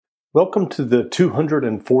Welcome to the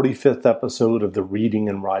 245th episode of the Reading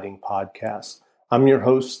and Writing Podcast. I'm your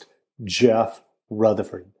host, Jeff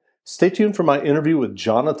Rutherford. Stay tuned for my interview with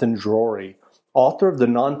Jonathan Drori, author of the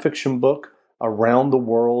nonfiction book Around the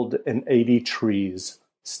World in 80 Trees.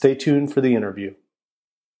 Stay tuned for the interview.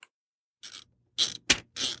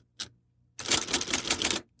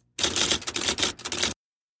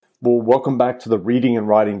 Well, welcome back to the Reading and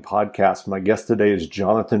Writing Podcast. My guest today is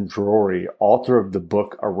Jonathan Drori, author of the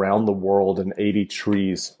book Around the World in 80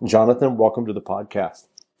 Trees. Jonathan, welcome to the podcast.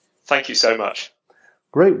 Thank you so much.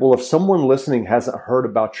 Great. Well, if someone listening hasn't heard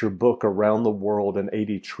about your book Around the World in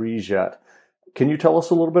 80 Trees yet, can you tell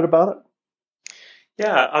us a little bit about it?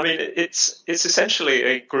 Yeah, I mean, it's essentially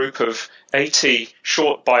a group of 80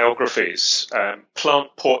 short biographies,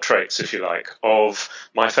 plant portraits, if you like, of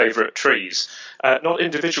my favorite trees. Not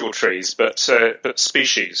individual trees, but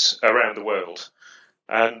species around the world.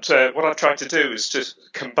 And what I've tried to do is to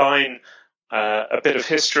combine a bit of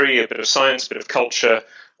history, a bit of science, a bit of culture,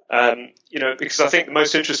 because I think the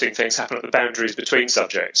most interesting things happen at the boundaries between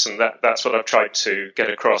subjects, and that's what I've tried to get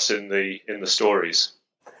across in the stories.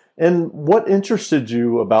 And what interested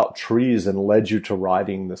you about trees and led you to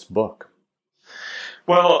writing this book?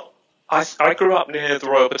 Well, I grew up near the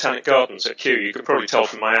Royal Botanic Gardens at Kew. You can probably tell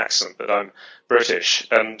from my accent that I'm British.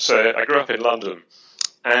 And I grew up in London.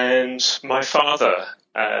 And my father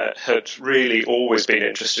had really always been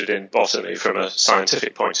interested in botany from a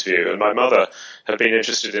scientific point of view. And my mother had been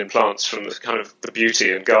interested in plants from the kind of the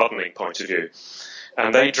beauty and gardening point of view.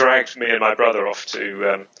 And they dragged me and my brother off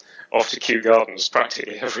to Kew Gardens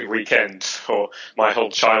practically every weekend for my whole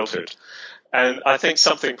childhood. And I think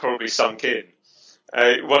something probably sunk in.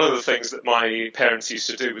 One of the things that my parents used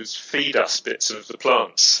to do was feed us bits of the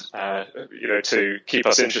plants, to keep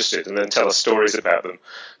us interested and then tell us stories about them.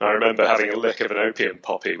 And I remember having a lick of an opium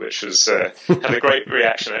poppy, which was had a great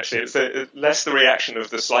reaction, actually. It's less the reaction of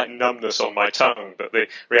the slight numbness on my tongue, but the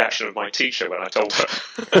reaction of my teacher when I told her.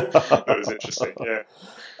 That was interesting, yeah.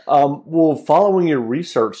 Well, following your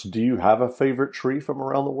research, do you have a favorite tree from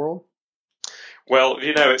around the world? Well,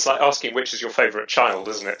 it's like asking which is your favorite child,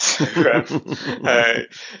 isn't it?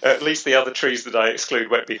 At least the other trees that I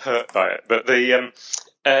exclude won't be hurt by it. But there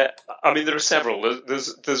are several.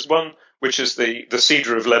 There's one which is the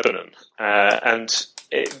cedar of Lebanon,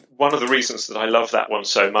 one of the reasons that I love that one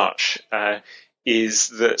so much is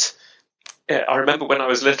that I remember when I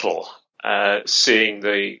was little. Seeing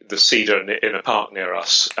the cedar in a park near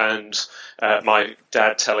us, and my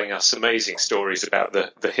dad telling us amazing stories about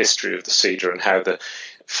the history of the cedar and how the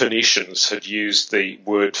Phoenicians had used the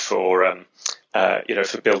wood for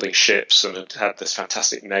building ships and had this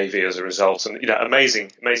fantastic navy as a result, and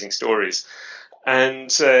amazing stories.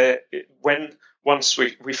 And when once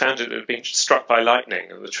we found it had been struck by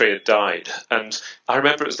lightning and the tree had died, and I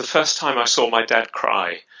remember it was the first time I saw my dad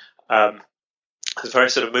cry. It's very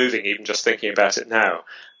sort of moving, even just thinking about it now.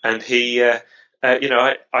 And he,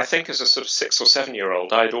 I think as a sort of 6 or 7 year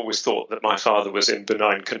old, I'd always thought that my father was in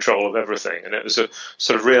benign control of everything. And it was a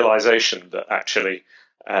sort of realization that actually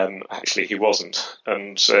he wasn't.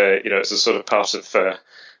 And, it's a sort of part of,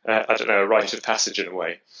 a rite of passage in a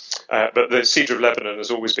way. But the cedar of Lebanon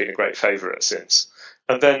has always been a great favorite since.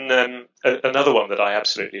 And then another one that I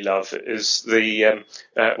absolutely love is the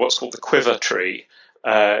what's called the quiver tree.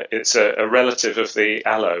 It's a relative of the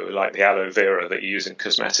aloe, like the aloe vera that you use in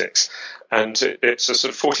cosmetics. And it's a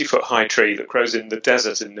sort of 40-foot high tree that grows in the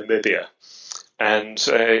desert in Namibia. And,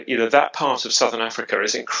 that part of southern Africa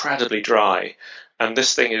is incredibly dry. And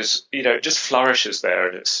this thing is, it just flourishes there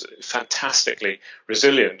and it's fantastically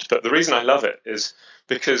resilient. But the reason I love it is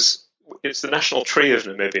because it's the national tree of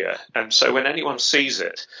Namibia, and so when anyone sees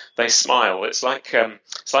it, they smile. It's like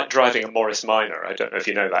driving a Morris Minor. I don't know if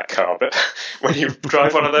you know that car, but when you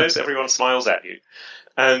drive one of those, everyone smiles at you.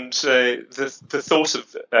 And the thought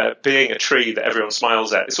of being a tree that everyone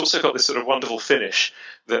smiles at, it's also got this sort of wonderful finish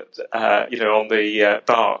that on the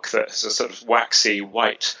bark that's a sort of waxy,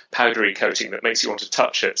 white, powdery coating that makes you want to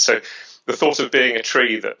touch it. So the thought of being a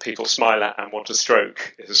tree that people smile at and want to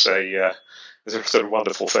stroke is a sort of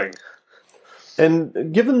wonderful thing.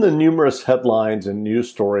 And given the numerous headlines and news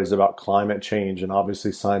stories about climate change and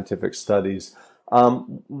obviously scientific studies,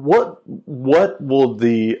 what will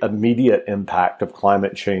the immediate impact of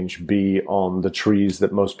climate change be on the trees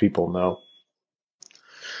that most people know?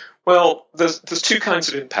 Well, there's two kinds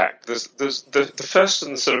of impact. There's the first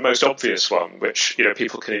and the sort of most obvious one, which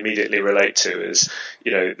people can immediately relate to, is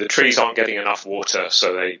the trees aren't getting enough water,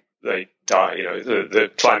 so they die.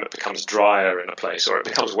 The climate becomes drier in a place, or it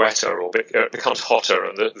becomes wetter, or it becomes hotter,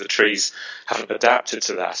 and the trees haven't adapted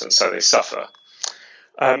to that, and so they suffer.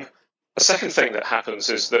 A second thing that happens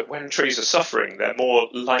is that when trees are suffering, they're more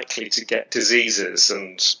likely to get diseases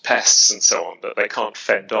and pests and so on that they can't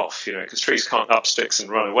fend off, because trees can't up sticks and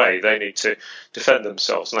run away. They need to defend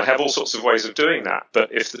themselves. And they have all sorts of ways of doing that.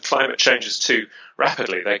 But if the climate changes too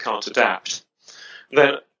rapidly, they can't adapt.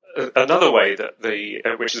 Then another way that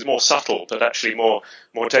which is more subtle but actually more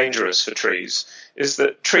dangerous for trees, is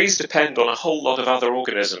that trees depend on a whole lot of other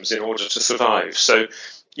organisms in order to survive. So,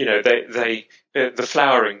 the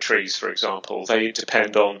flowering trees, for example, they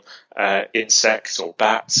depend on insects or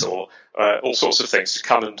bats or all sorts of things to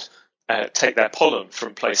come and take their pollen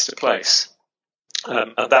from place to place.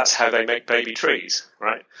 And that's how they make baby trees,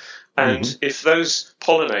 right? And if those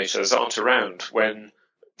pollinators aren't around when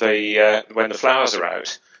the flowers are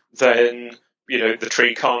out, then the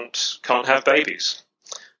tree can't have babies.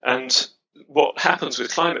 And what happens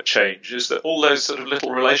with climate change is that all those sort of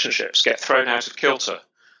little relationships get thrown out of kilter.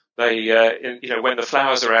 They, when the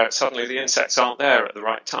flowers are out, suddenly the insects aren't there at the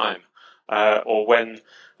right time, or when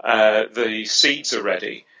the seeds are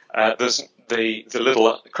ready, there's the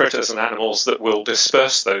little critters and animals that will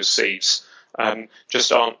disperse those seeds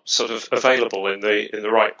just aren't sort of available in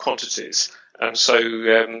the right quantities, and so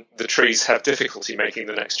the trees have difficulty making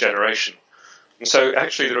the next generation. And so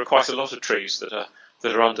actually there are quite a lot of trees that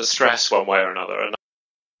are under stress one way or another. And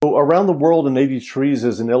Around the World in 80 Trees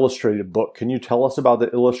is an illustrated book. Can you tell us about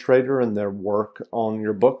the illustrator and their work on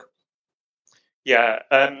your book? Yeah,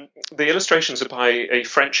 the illustrations are by a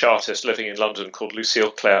French artist living in London called Lucille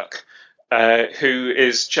Clerc, who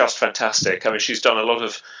is just fantastic. I mean, she's done a lot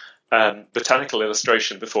of botanical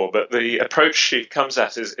illustration before, but the approach she comes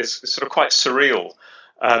at is sort of quite surreal.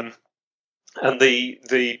 And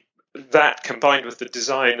that combined with the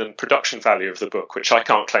design and production value of the book, which I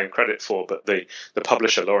can't claim credit for, but the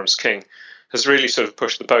publisher, Lawrence King, has really sort of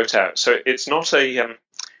pushed the boat out. So it's not a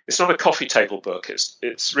coffee table book.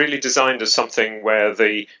 It's really designed as something where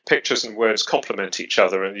the pictures and words complement each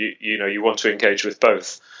other, and you want to engage with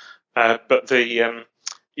both. But the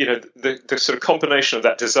sort of combination of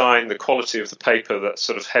that design, the quality of the paper, that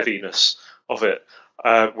sort of heaviness of it,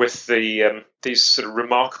 with these sort of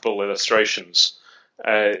remarkable illustrations,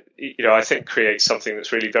 I think creates something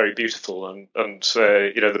that's really very beautiful, and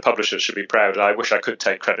the publisher should be proud. I wish I could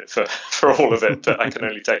take credit for all of it, but I can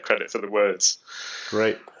only take credit for the words.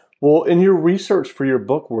 Great. Well, in your research for your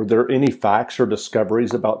book, were there any facts or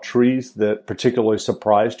discoveries about trees that particularly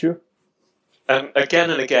surprised you? Again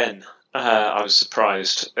and again, I was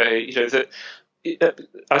surprised. I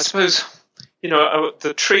suppose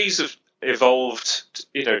the trees have evolved,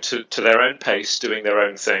 to their own pace, doing their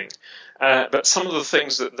own thing. But some of the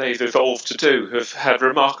things that they've evolved to do have had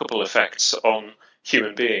remarkable effects on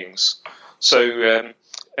human beings. So,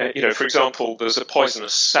 for example, there's a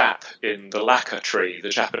poisonous sap in the lacca tree, the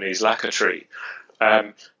Japanese lacca tree,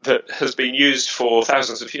 that has been used for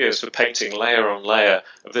thousands of years for painting layer on layer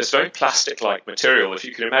of this very plastic-like material. If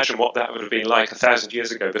you can imagine what that would have been like 1,000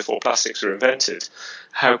 years ago before plastics were invented,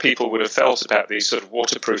 how people would have felt about these sort of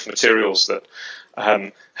waterproof materials that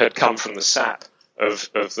had come from the sap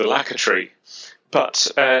of the lacca tree.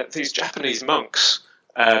 But these Japanese monks,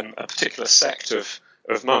 a particular sect of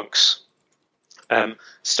monks,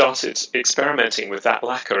 started experimenting with that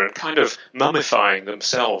lacquer and kind of mummifying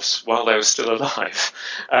themselves while they were still alive.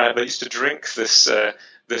 They used to drink this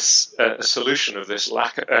solution of this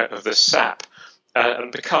lacquer, of this sap,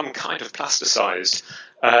 and become kind of plasticized.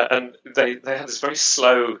 And they had this very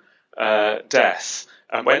slow death.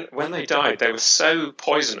 And when they died, they were so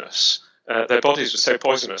poisonous. Their bodies were so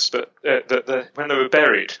poisonous, but that when they were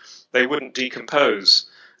buried, they wouldn't decompose.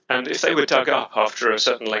 And if they were dug up after a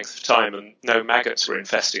certain length of time and no maggots were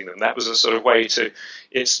infesting them, that was a sort of way to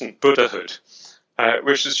instant Buddhahood,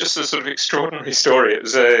 which is just a sort of extraordinary story.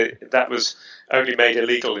 That was only made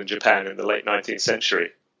illegal in Japan in the late 19th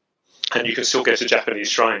century. And you can still go to Japanese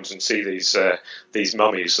shrines and see these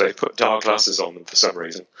mummies. They put dark glasses on them for some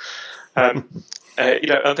reason. And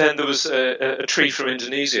then there was a tree from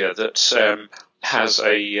Indonesia that has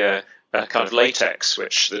a kind of latex,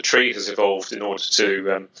 which the tree has evolved in order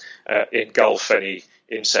to engulf any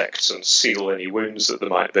insects and seal any wounds that there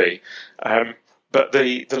might be. But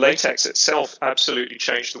the latex itself absolutely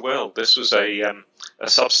changed the world. This was a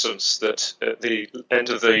substance that at the end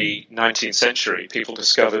of the 19th century people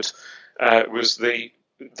discovered was the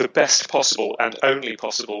best possible and only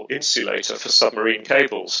possible insulator for submarine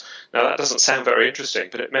cables. Now, that doesn't sound very interesting,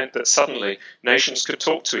 but it meant that suddenly nations could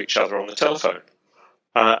talk to each other on the telephone.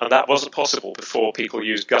 And that wasn't possible before people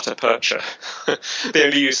used gutta percha. The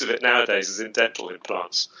only use of it nowadays is in dental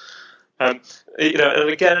implants. And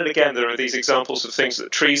again there are these examples of things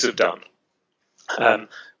that trees have done.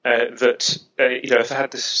 that have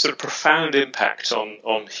had this sort of profound impact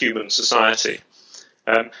on human society.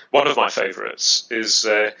 One of my favourites is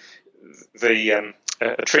a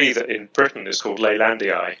tree that in Britain is called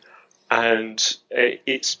Leylandii, and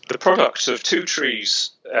it's the product of two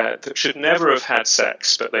trees that should never have had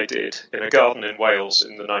sex, but they did, in a garden in Wales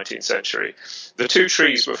in the 19th century. The two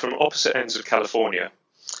trees were from opposite ends of California.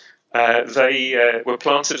 They were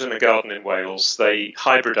planted in a garden in Wales. They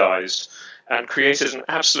hybridized and created an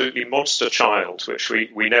absolutely monster child, which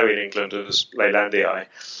we know in England as Leylandii.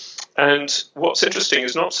 And what's interesting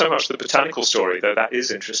is not so much the botanical story, though that is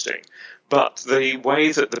interesting, but the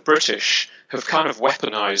way that the British have kind of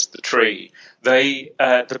weaponized the tree.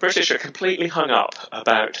 The British are completely hung up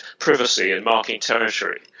about privacy and marking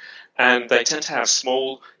territory, and they tend to have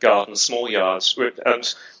small gardens, small yards,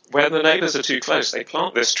 and where the neighbours are too close, they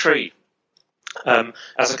plant this tree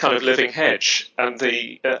as a kind of living hedge. And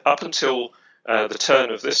up until the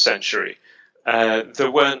turn of this century,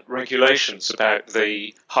 there weren't regulations about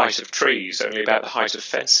the height of trees, only about the height of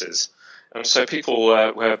fences. And so people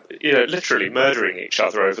were literally murdering each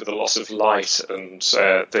other over the loss of light and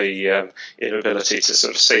the inability to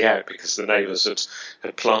sort of see out because the neighbours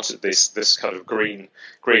had planted this kind of green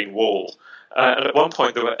wall. And at one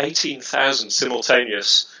point there were 18,000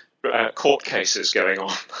 simultaneous court cases going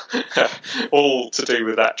on, all to do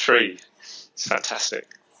with that tree. It's fantastic.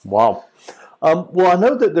 Wow. Well, I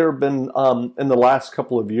know that there have been, in the last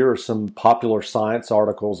couple of years, some popular science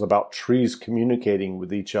articles about trees communicating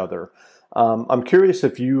with each other. I'm curious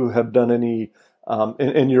if you have done any,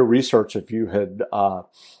 in your research, if you had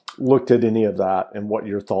looked at any of that and what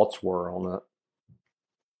your thoughts were on it.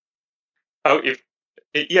 Oh,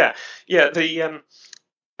 yeah.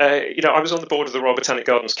 I was on the board of the Royal Botanic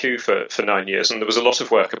Gardens Kew for 9 years, and there was a lot of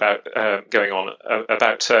work going on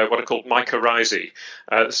about what are called mycorrhizae.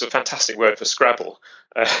 This is a fantastic word for Scrabble.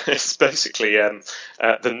 It's basically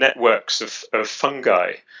the networks of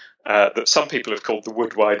fungi that some people have called the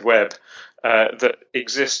Wood Wide Web that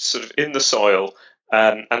exist sort of in the soil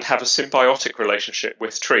and have a symbiotic relationship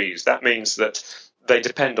with trees. That means that they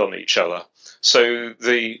depend on each other. So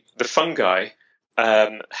the fungi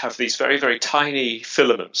have these very, very tiny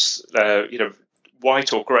filaments,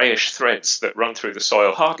 white or greyish threads that run through the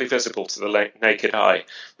soil, hardly visible to the naked eye,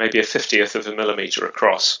 maybe a 50th of a millimetre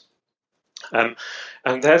across. And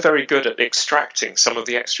they're very good at extracting some of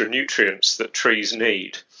the extra nutrients that trees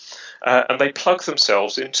need. And they plug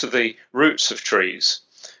themselves into the roots of trees.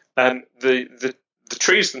 And the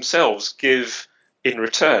trees themselves give, in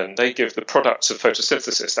return, they give the products of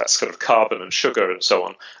photosynthesis, that's kind of carbon and sugar and so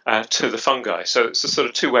on, to the fungi. So it's a sort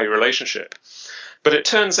of two-way relationship. But it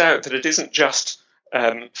turns out that it isn't just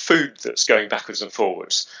food that's going backwards and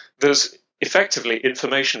forwards. There's effectively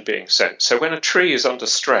information being sent. So when a tree is under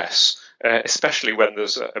stress, especially when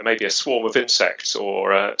there's maybe a swarm of insects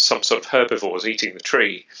or some sort of herbivores eating the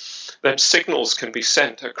tree, then signals can be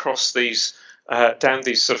sent across these, down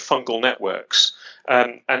these sort of fungal networks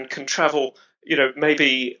and can travel.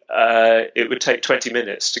 Maybe it would take 20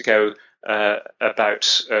 minutes to go about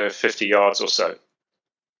 50 yards or so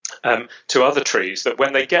to other trees, that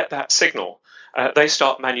when they get that signal, they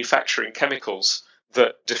start manufacturing chemicals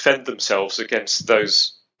that defend themselves against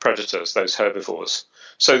those predators, those herbivores.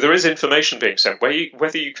 So there is information being sent.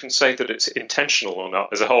 Whether you can say that it's intentional or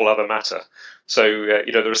not is a whole other matter. So,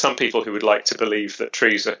 there are some people who would like to believe that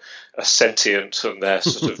trees are sentient and they're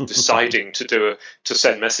sort of deciding to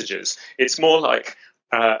send messages. It's more like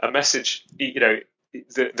a message,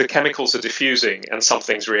 the chemicals are diffusing and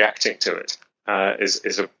something's reacting to it,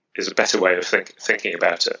 is a better way of thinking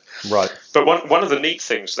about it. Right. But one of the neat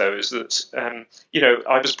things, though, is that,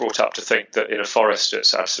 I was brought up to think that in a forest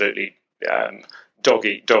it's absolutely dog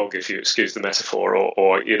eat dog, if you excuse the metaphor,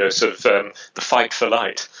 or the fight for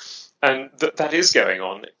light. And that is going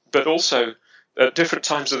on, but also at different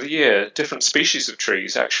times of the year, different species of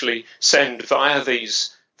trees actually send via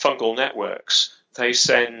these fungal networks, they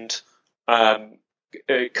send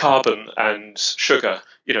carbon and sugar,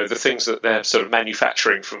 the things that they're sort of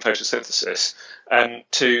manufacturing from photosynthesis,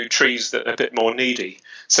 to trees that are a bit more needy.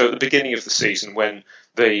 So at the beginning of the season, when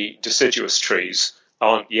the deciduous trees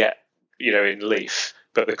aren't yet, in leaf,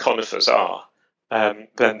 but the conifers are,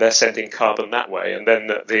 then they're sending carbon that way. And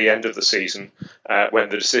then at the end of the season, when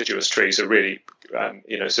the deciduous trees are really,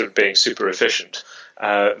 sort of being super efficient,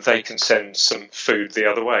 they can send some food the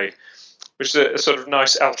other way, which is a sort of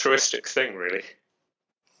nice altruistic thing, really.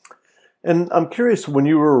 And I'm curious, when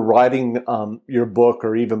you were writing your book,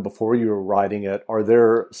 or even before you were writing it, are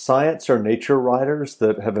there science or nature writers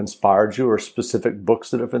that have inspired you, or specific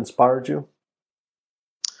books that have inspired you?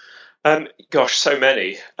 Gosh, so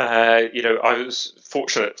many. I was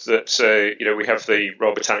fortunate that we have the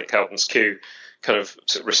Royal Botanic Gardens Kew kind of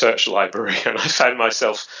research library, and I found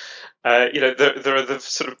myself, there are the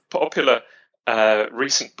sort of popular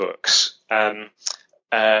recent books,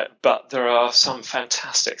 but there are some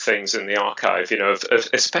fantastic things in the archive.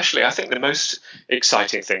 Especially I think the most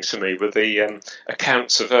exciting things for me were the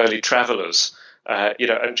accounts of early travellers,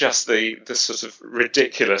 and just the sort of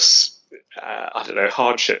ridiculous.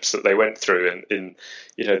 Hardships that they went through in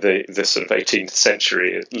the sort of 18th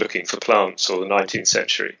century looking for plants, or the 19th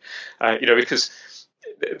century, because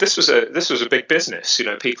this was a big business.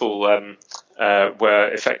 People were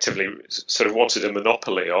effectively sort of wanted a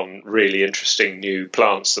monopoly on really interesting new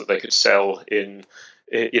plants that they could sell to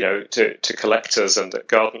collectors and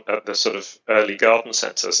at the sort of early garden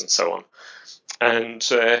centres and so on, and.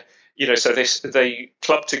 So they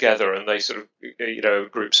clubbed together, and they sort of,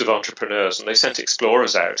 groups of entrepreneurs, and they sent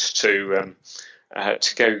explorers out to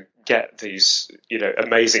go get these,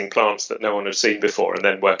 amazing plants that no one had seen before, and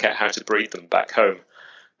then work out how to breed them back home.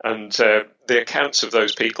 And the accounts of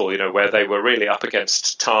those people, where they were really up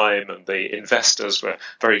against time, and the investors were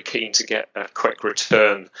very keen to get a quick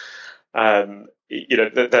return. They're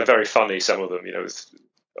very funny, some of them, with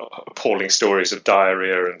appalling stories of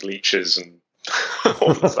diarrhea and leeches and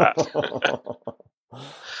all of that.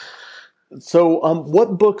 So,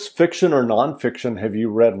 what books, fiction or nonfiction, have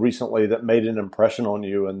you read recently that made an impression on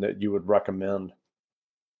you and that you would recommend?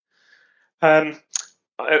 One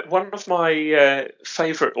of my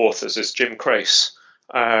favorite authors is Jim Crace.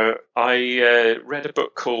 I read a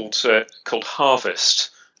book called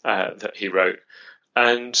Harvest that he wrote,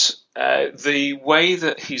 and the way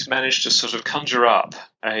that he's managed to sort of conjure up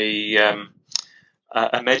a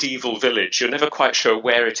medieval village. You're never quite sure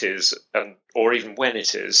where it is, or even when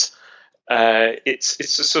it is. It's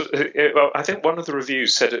a sort of, I think one of the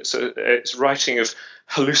reviews said it's writing of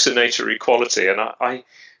hallucinatory quality, and I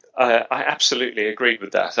absolutely agreed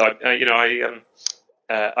with that. I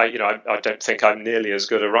don't think I'm nearly as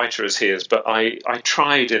good a writer as he is, but I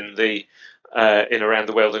tried in Around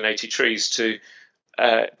the World in 80 Trees to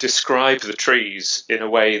describe the trees in a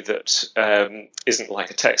way that isn't like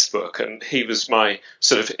a textbook, and he was my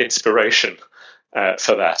sort of inspiration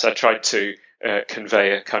for that. I tried to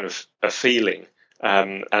convey a kind of a feeling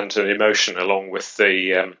and an emotion along with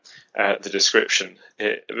the description.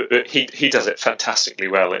 He does it fantastically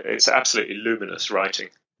well. It's absolutely luminous writing.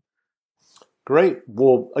 Great.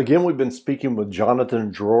 Well, again, we've been speaking with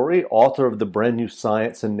Jonathan Drori, author of the brand new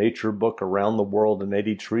Science and Nature book, Around the World in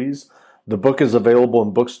 80 Trees. The book is available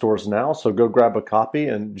in bookstores now, so go grab a copy.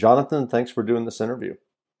 And Jonathan, thanks for doing this interview.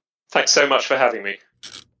 Thanks so much for having me.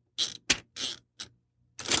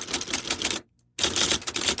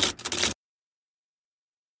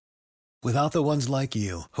 Without the ones like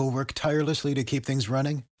you, who work tirelessly to keep things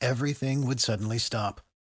running, everything would suddenly stop.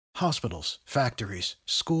 Hospitals, factories,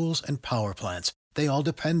 schools, and power plants, they all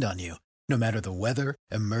depend on you. No matter the weather,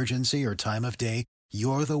 emergency, or time of day,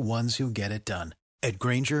 you're the ones who get it done. At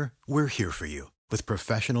Grainger, we're here for you with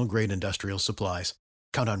professional-grade industrial supplies.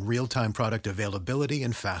 Count on real-time product availability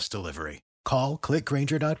and fast delivery. Call, click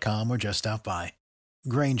Grainger.com, or just stop by.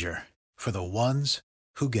 Grainger, for the ones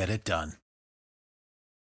who get it done.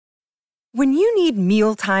 When you need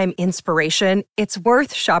mealtime inspiration, it's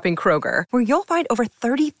worth shopping Kroger, where you'll find over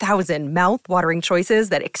 30,000 mouth-watering choices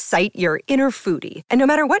that excite your inner foodie. And no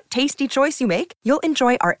matter what tasty choice you make, you'll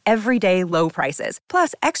enjoy our everyday low prices,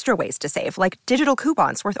 plus extra ways to save, like digital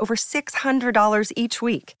coupons worth over $600 each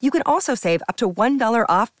week. You can also save up to $1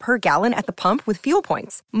 off per gallon at the pump with fuel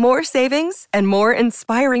points. More savings and more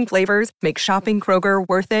inspiring flavors make shopping Kroger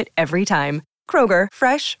worth it every time. Kroger,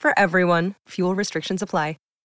 fresh for everyone. Fuel restrictions apply.